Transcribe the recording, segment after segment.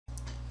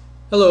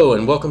Hello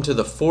and welcome to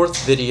the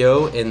fourth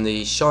video in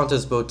the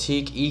Shanta's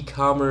Boutique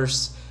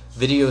e-commerce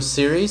video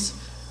series.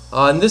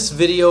 In this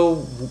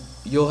video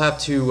you'll have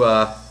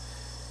to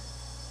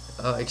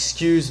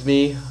excuse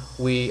me.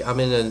 I'm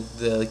in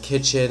the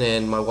kitchen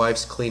and my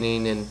wife's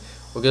cleaning and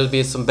we're going to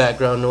be some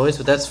background noise,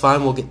 but that's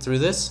fine, we'll get through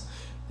this.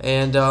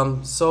 And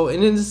in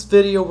this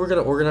video we're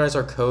going to organize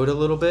our code a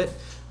little bit.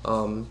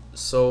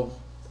 So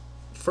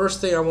first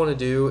thing I want to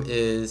do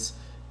is,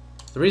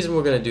 the reason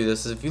we're going to do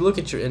this is if you look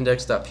at your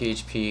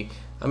index.php,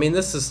 I mean,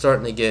 this is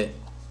starting to get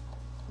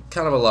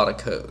kind of a lot of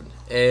code,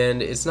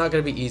 and it's not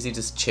going to be easy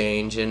to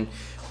change, and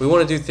we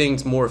want to do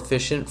things more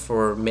efficient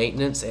for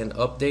maintenance and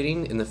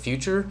updating in the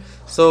future.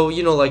 So,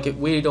 you know, like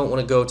we don't want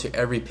to go to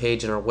every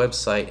page in our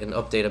website and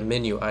update a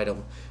menu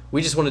item.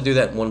 We just want to do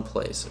that in one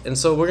place. And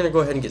so we're going to go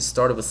ahead and get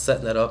started with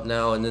setting that up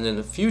now, and then in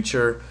the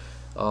future,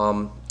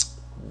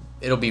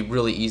 it'll be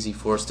really easy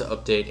for us to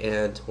update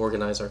and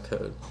organize our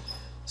code.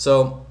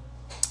 So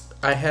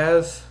I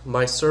have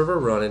my server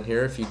running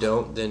here. If you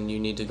don't, then you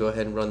need to go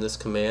ahead and run this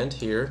command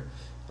here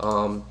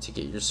to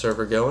get your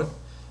server going.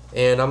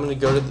 And I'm going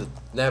to go to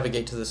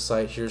navigate to the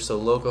site here.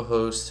 So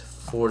localhost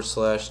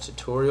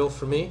 /tutorial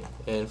for me,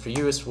 and for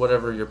you it's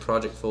whatever your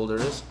project folder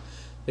is.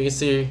 You can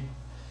see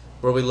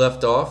where we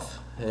left off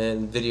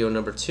in video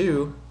number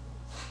 2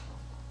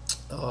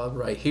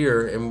 right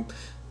here. And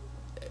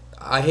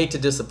I hate to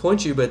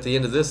disappoint you, but at the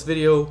end of this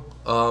video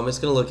it's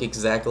going to look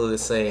exactly the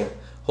same,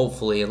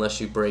 hopefully,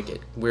 unless you break it.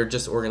 We're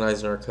just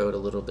organizing our code a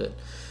little bit.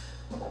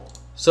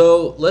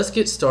 So let's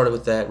get started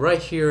with that.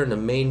 Right here in the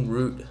main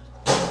root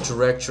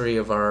directory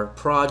of our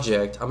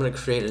project, I'm going to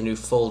create a new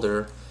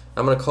folder.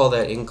 I'm going to call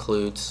that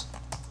includes.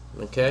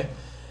 Okay.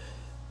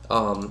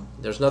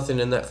 There's nothing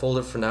in that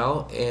folder for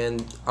now,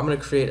 and I'm going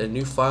to create a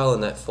new file in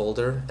that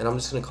folder, and I'm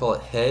just going to call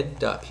it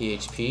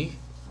head.php.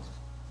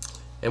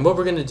 And what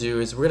we're going to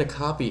do is we're going to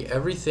copy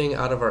everything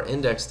out of our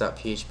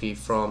index.php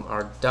from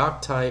our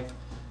doc type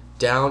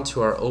down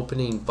to our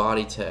opening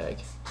body tag.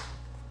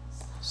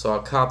 So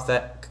I'll copy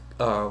that.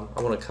 I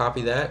want to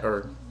copy that,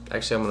 or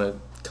actually I'm going to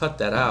cut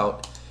that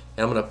out,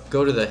 and I'm going to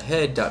go to the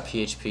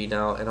head.php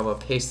now, and I'm going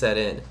to paste that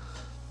in.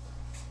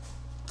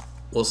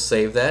 We'll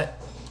save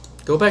that.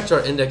 Go back to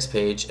our index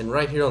page, and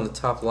right here on the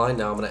top line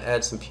now, I'm going to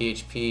add some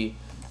PHP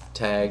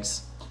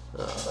tags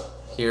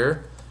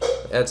here.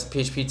 Add some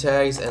PHP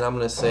tags, and I'm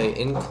going to say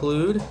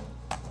include,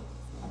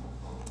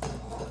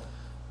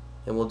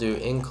 and we'll do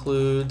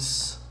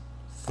includes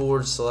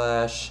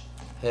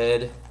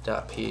 /head.php.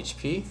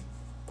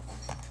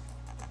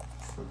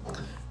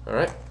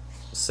 Alright,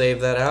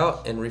 save that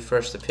out and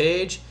refresh the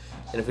page,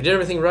 and if we did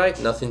everything right,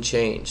 nothing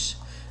changed.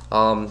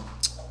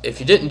 If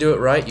you didn't do it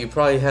right, you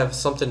probably have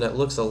something that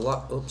looks a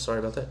lot, oops, sorry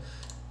about that.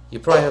 You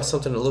probably have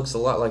something that looks a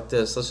lot like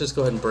this. Let's just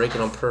go ahead and break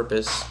it on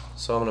purpose.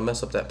 So I'm going to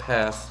mess up that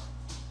path.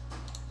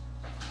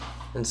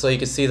 And so you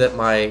can see that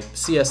my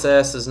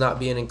CSS is not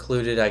being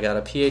included. I got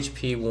a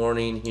PHP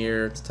warning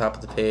here at the top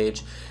of the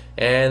page,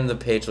 and the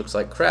page looks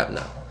like crap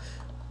now.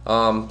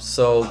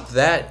 So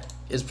that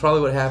is probably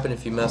what happened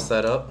if you messed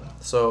that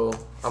up. So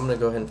I'm going to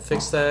go ahead and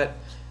fix that.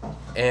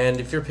 And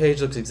if your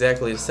page looks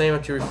exactly the same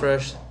after you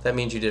refresh, that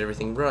means you did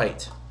everything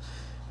right.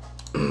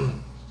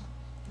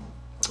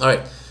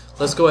 Alright,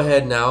 let's go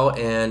ahead now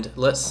and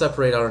let's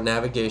separate our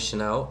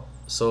navigation out.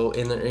 So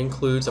in the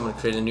includes, I'm going to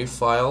create a new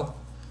file,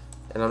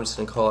 and I'm just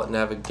going to call it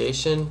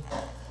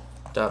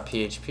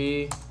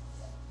navigation.php.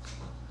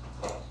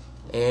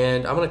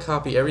 And I'm going to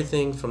copy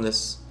everything from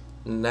this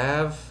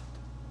nav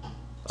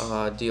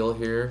deal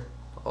here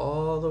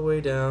all the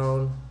way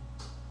down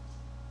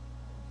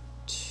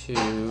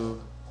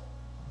to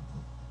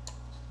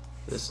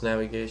this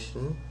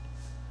navigation,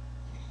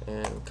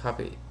 and cut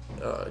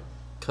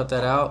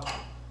that out.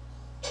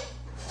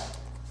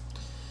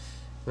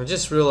 I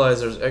just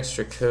realized there's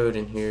extra code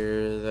in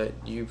here that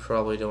you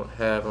probably don't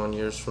have on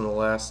yours from the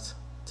last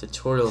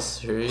tutorial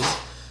series.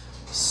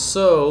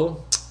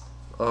 So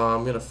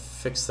I'm gonna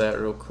fix that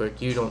real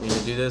quick. You don't need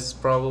to do this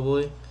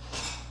probably.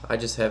 I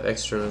just have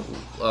extra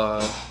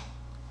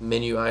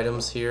menu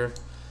items here.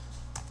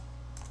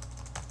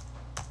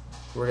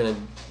 We're gonna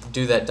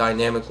do that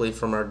dynamically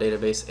from our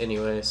database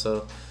anyway,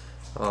 so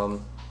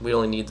we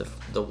only need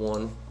the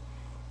one.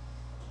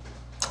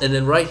 And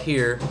then right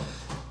here,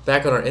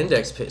 back on our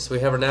index page, so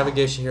we have our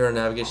navigation here, our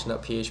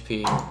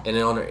navigation.php, and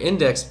then on our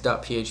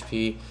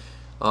index.php,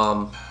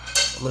 I'm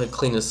going to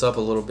clean this up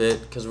a little bit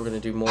because we're going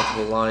to do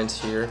multiple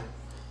lines here.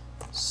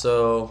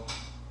 So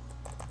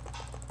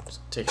just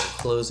take a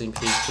closing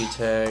PHP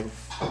tag.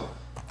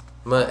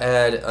 I'm going to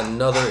add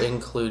another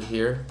include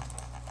here,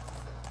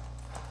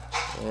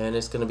 and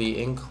it's going to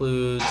be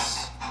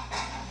includes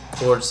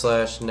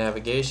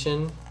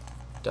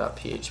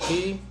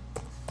 /navigation.php.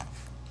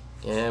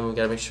 And we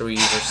got to make sure we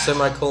use our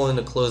semicolon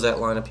to close that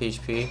line of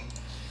PHP.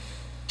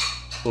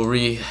 We'll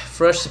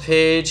refresh the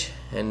page,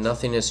 and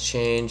nothing has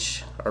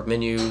changed. Our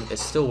menu is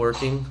still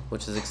working,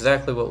 which is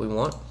exactly what we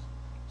want.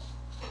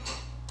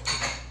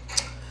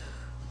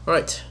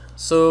 Alright,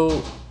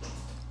 so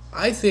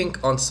I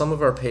think on some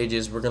of our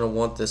pages we're going to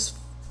want this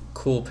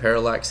cool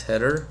parallax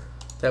header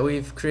that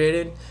we've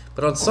created.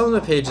 But on some of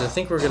the pages, I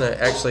think we're going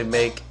to actually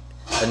make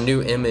a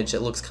new image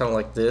that looks kind of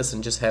like this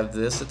and just have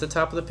this at the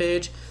top of the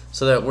page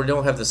so that we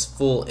don't have this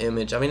full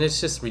image. I mean, it's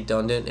just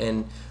redundant,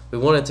 and we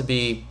want it to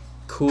be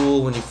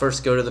cool when you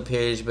first go to the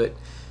page, but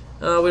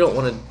we don't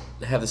want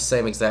to have the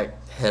same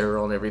exact header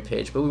on every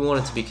page, but we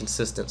want it to be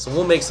consistent. So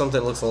we'll make something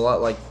that looks a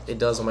lot like it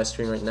does on my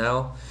screen right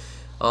now,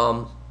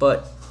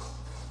 but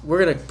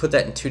we're going to put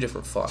that in two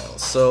different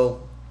files.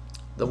 So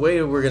the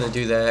way we're going to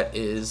do that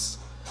is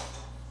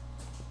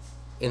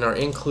in our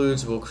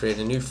includes, we'll create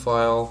a new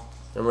file,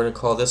 and we're going to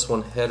call this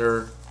one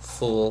header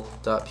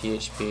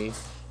full.php.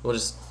 We'll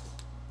just,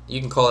 you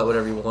can call it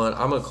whatever you want.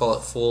 I'm going to call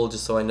it full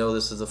just so I know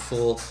this is a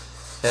full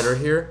header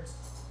here.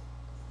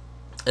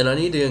 And I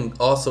need to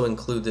also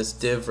include this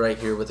div right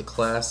here with the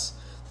class,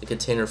 the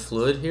container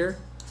fluid here.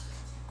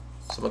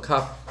 So I'm going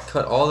to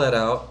cut all that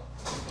out,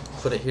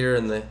 put it here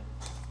in the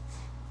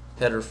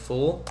header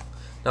full.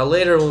 Now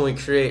later when we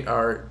create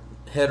our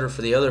header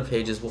for the other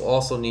pages, we'll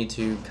also need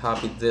to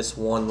copy this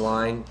one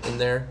line in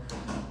there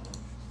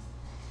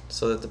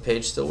so that the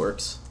page still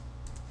works.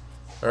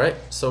 Alright,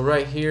 so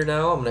right here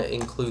now I'm going to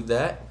include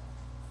that.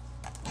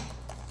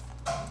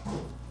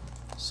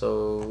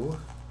 So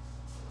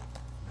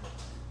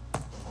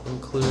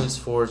includes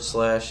 /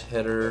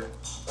 header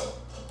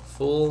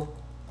full.php.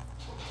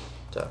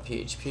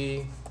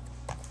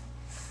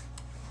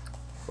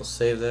 We'll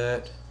save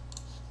that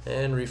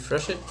and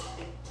refresh it,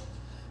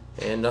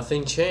 and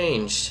nothing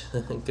changed.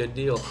 Good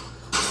deal.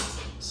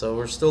 So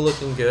we're still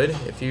looking good.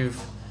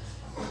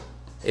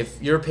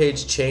 If your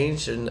page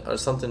changed or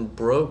something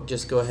broke,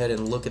 just go ahead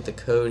and look at the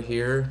code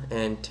here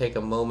and take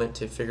a moment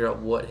to figure out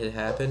what had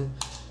happened.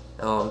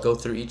 Go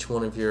through each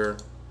one of your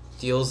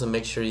deals and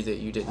make sure that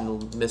you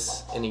didn't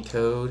miss any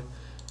code.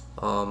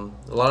 A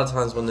lot of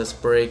times when this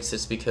breaks,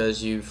 it's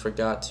because you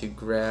forgot to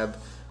grab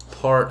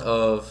part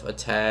of a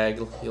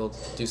tag. You'll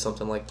do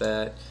something like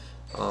that.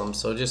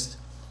 So just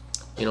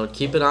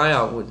keep an eye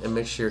out and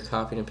make sure you're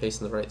copying and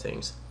pasting the right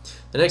things.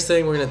 The next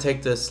thing, we're going to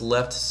take this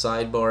left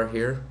sidebar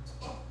here.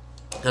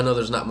 I know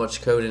there's not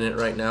much code in it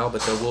right now,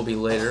 but there will be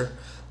later.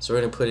 So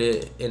we're going to put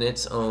it in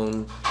its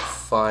own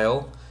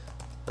file.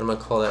 I'm going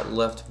to call that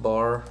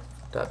leftbar.php.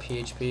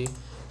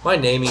 My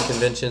naming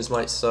conventions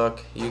might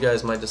suck. You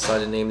guys might decide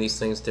to name these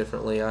things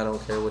differently. I don't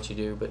care what you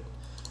do, but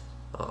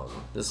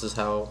this is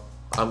how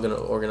I'm going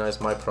to organize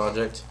my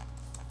project.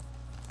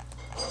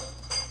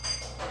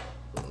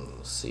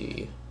 Let's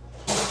see.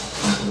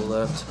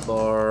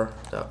 Leftbar.php.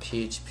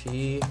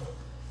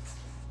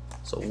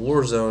 So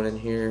Warzone in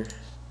here.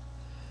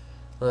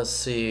 Let's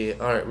see.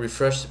 Alright,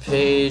 refresh the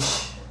page.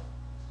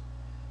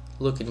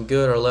 Looking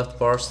good. Our left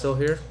bar still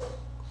here.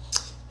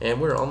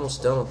 And we're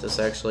almost done with this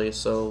actually,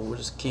 so we'll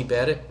just keep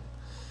at it.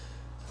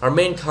 Our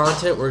main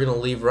content we're going to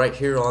leave right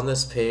here on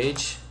this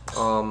page.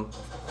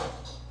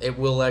 It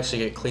will actually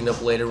get cleaned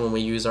up later when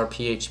we use our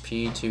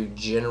PHP to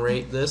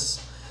generate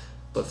this,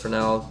 but for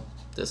now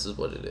this is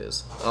what it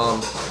is.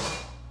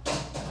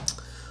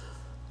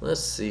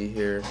 Let's see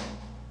here.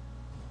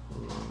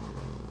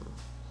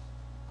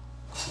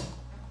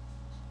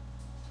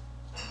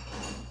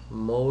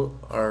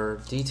 Our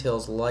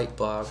details light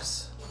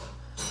box.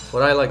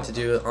 What I like to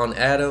do on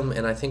Atom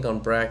and I think on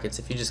brackets,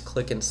 if you just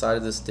click inside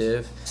of this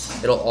div,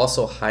 it'll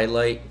also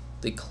highlight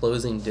the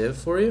closing div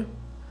for you.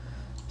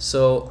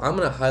 So I'm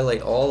going to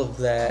highlight all of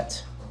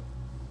that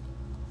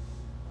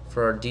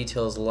for our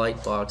details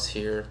light box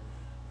here,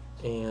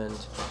 and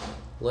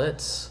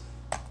let's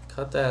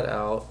cut that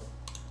out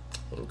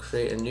and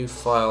create a new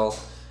file.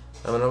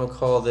 I'm going to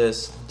call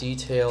this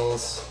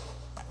details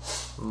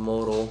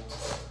modal.php.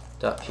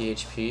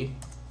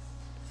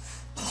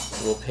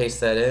 We'll paste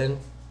that in.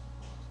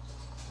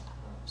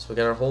 So we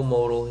got our whole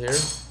modal here.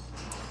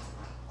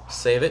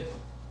 Save it.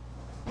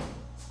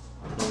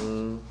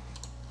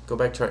 Go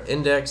back to our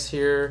index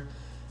here,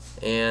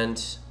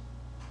 and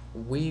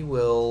we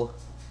will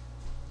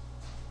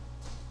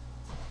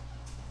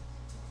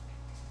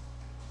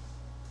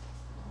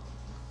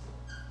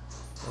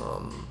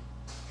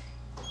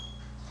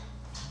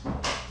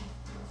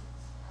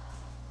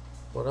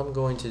what I'm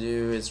going to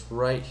do is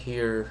right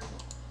here.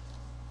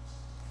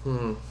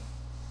 How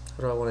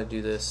do I want to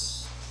do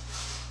this?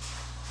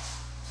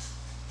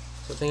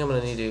 So I think I'm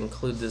going to need to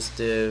include this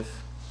div.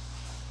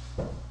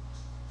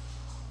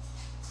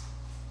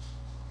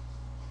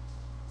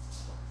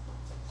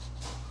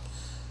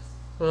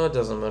 Well, it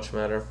doesn't much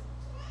matter.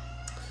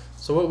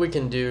 So what we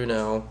can do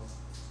now,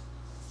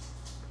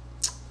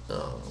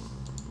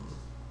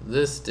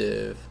 this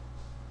div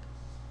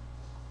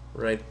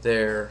right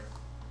there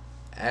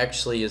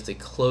actually is the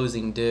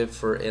closing div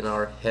for in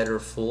our header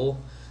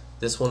full.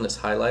 This one that's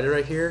highlighted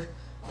right here.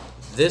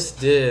 This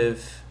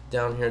div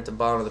down here at the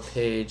bottom of the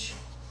page,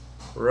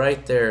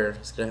 right there,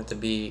 is going to have to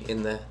be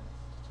in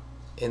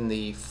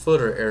the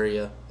footer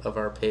area of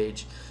our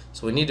page.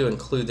 So we need to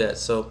include that.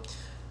 So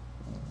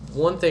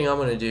one thing I'm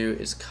going to do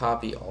is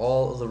copy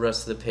all of the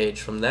rest of the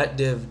page from that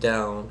div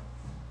down,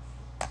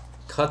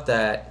 cut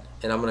that,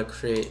 and I'm going to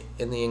create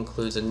in the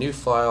includes a new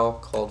file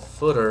called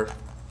footer.php.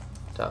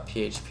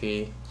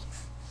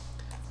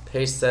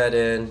 paste that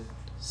in,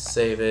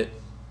 save it,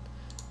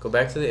 go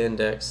back to the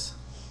index.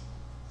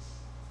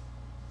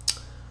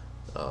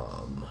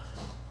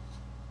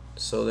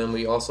 So then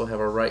we also have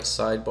our right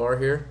sidebar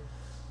here,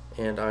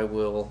 and I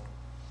will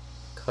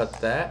cut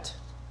that,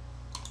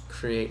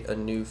 create a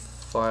new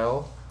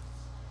file,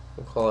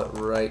 we'll call it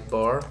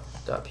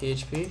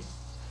rightbar.php,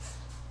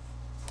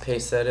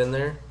 paste that in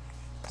there,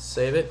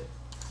 save it.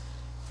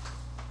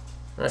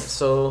 Alright,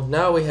 so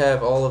now we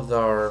have all of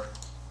the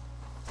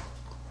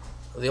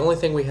only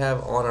thing we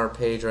have on our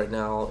page right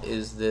now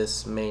is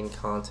this main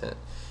content.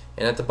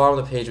 And at the bottom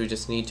of the page we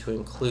just need to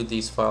include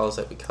these files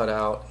that we cut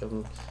out,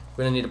 and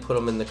we're going to need to put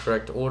them in the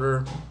correct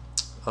order.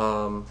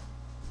 To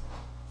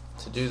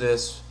do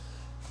this,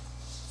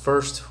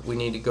 first we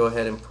need to go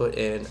ahead and put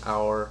in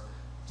our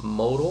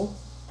modal.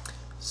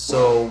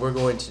 So we're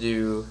going to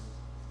do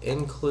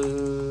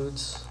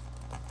include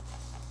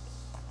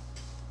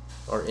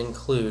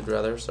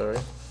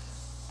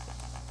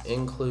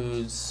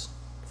includes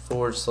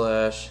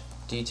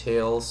 /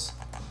 details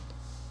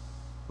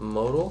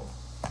modal.php.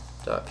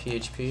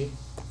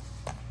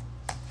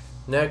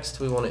 Next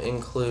we want to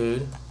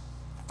include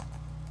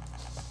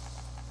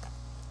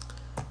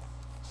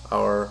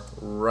our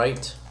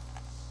right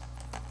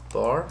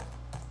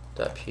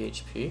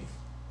bar.php,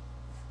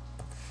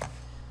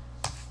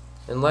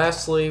 and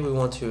lastly we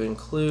want to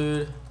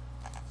include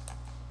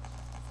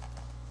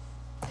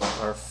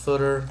our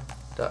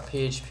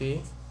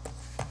footer.php.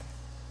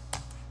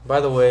 By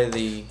the way,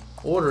 the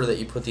order that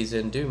you put these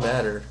in do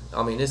matter.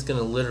 I mean, it's going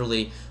to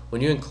literally,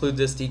 when you include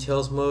this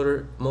details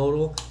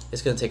modal,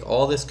 it's going to take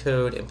all this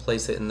code and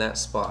place it in that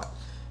spot.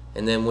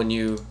 And then when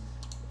you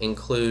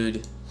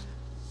include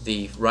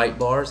the right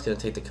bar, it's going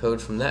to take the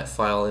code from that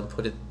file and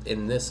put it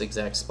in this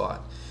exact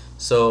spot.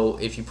 So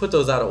if you put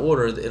those out of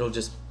order, it'll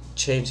just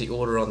change the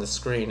order on the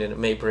screen, and it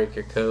may break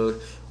your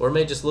code, or it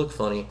may just look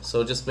funny.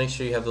 So just make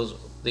sure you have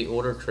the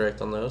order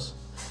correct on those.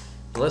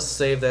 And let's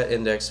save that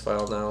index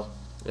file now,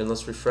 and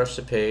let's refresh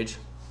the page.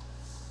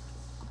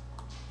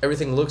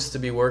 Everything looks to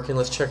be working.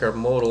 Let's check our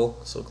modal.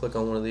 So click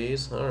on one of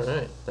these.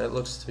 Alright, that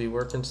looks to be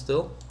working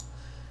still.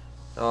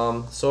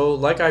 So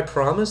like I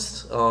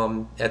promised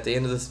at the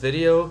end of this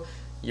video,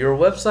 your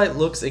website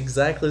looks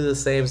exactly the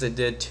same as it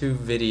did 2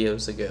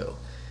 videos ago.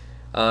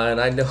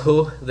 And I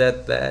know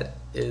that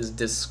is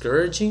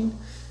discouraging,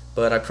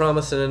 but I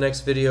promise in the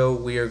next video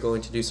we are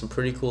going to do some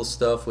pretty cool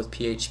stuff with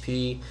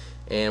PHP,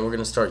 and we're going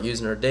to start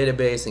using our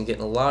database and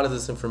getting a lot of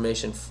this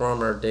information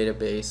from our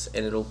database,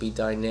 and it'll be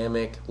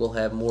dynamic. We'll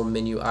have more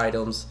menu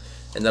items,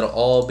 and that'll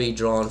all be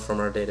drawn from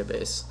our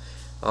database.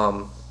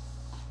 And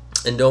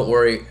don't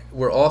worry,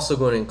 we're also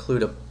going to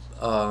include an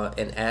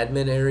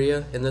admin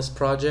area in this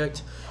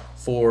project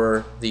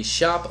for the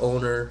shop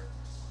owner.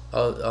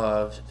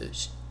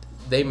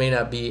 They may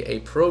not be a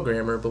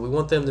programmer, but we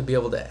want them to be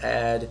able to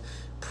add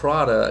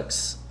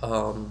products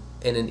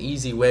in an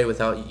easy way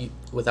without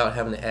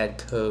having to add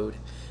code.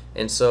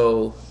 And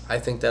so I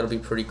think that'll be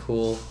pretty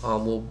cool.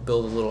 We'll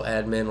build a little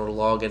admin or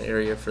login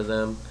area for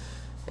them,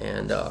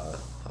 and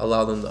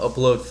allow them to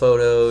upload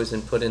photos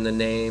and put in the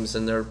names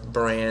and their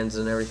brands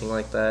and everything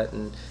like that,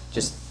 and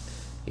just,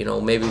 you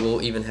know, maybe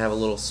we'll even have a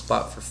little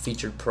spot for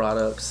featured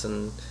products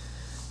and,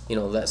 you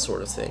know, that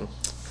sort of thing.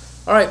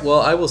 Alright,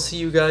 well, I will see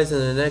you guys in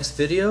the next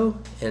video,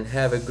 and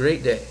have a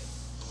great day.